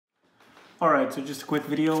Alright, so just a quick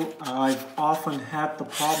video. I've often had the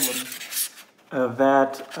problem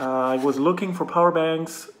that I was looking for power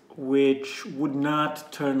banks which would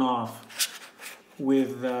not turn off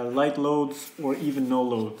with light loads or even no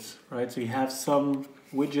loads, right? So you have some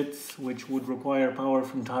widgets which would require power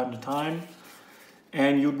from time to time,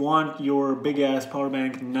 and you'd want your big ass power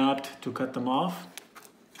bank not to cut them off.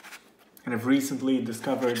 And I've recently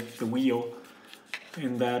discovered the wheel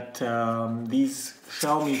in that these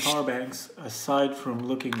XIAOMI power banks, aside from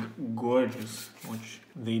looking gorgeous, which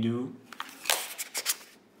they do,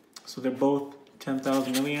 so they're both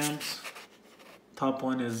 10,000 milliamps. Top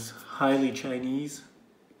one is highly Chinese.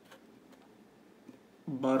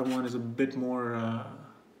 Bottom one is a bit more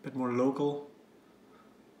local.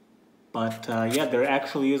 But yeah, there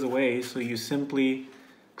actually is a way. So you simply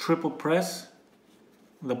triple press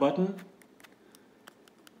the button,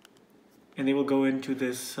 and they will go into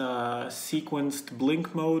this sequenced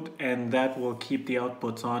blink mode, and that will keep the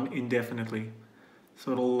outputs on indefinitely.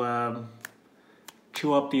 So it'll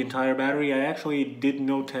chew up the entire battery. I actually did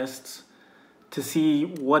no tests to see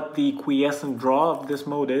what the quiescent draw of this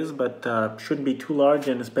mode is, but shouldn't be too large,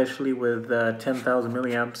 and especially with 10,000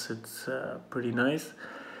 milliamps, it's pretty nice.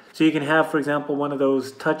 So you can have, for example, one of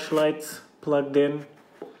those touch lights plugged in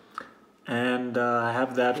and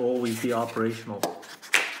have that always be operational.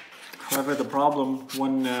 However, the problem,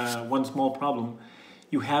 one small problem,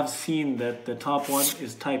 you have seen that the top one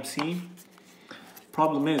is Type-C.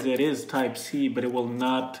 Problem is, it is Type-C, but it will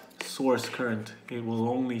not source current. It will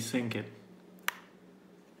only sync it.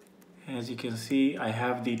 As you can see, I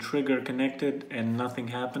have the trigger connected and nothing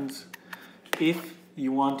happens. If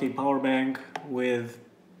you want a power bank with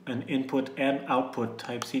an input and output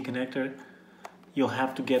Type-C connector, you'll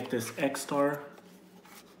have to get this X-Star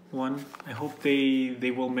one. I hope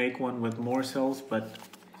they will make one with more cells, but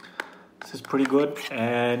this is pretty good,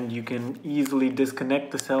 and you can easily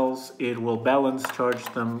disconnect the cells. It will balance, charge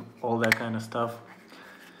them, all that kind of stuff.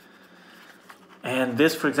 And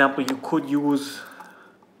this, for example, you could use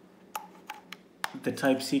the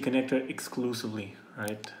Type-C connector exclusively,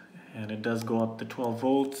 right? And it does go up to 12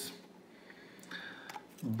 volts,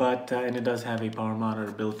 but and it does have a power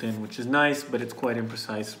monitor built in, which is nice, but it's quite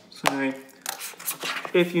imprecise. So anyway,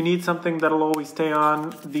 if you need something that'll always stay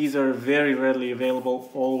on, these are very readily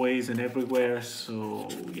available always and everywhere. So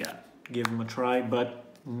yeah, give them a try, but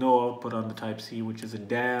no output on the Type-C, which is a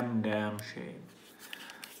damn shame.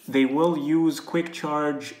 They will use quick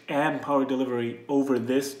charge and power delivery over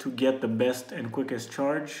this to get the best and quickest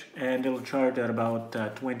charge, and it'll charge at about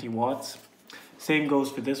 20 watts. Same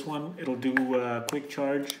goes for this one. It'll do quick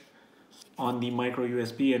charge on the micro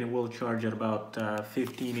USB, and it will charge at about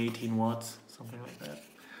 15-18 watts, something like that.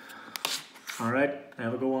 All right,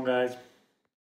 have a good one, guys.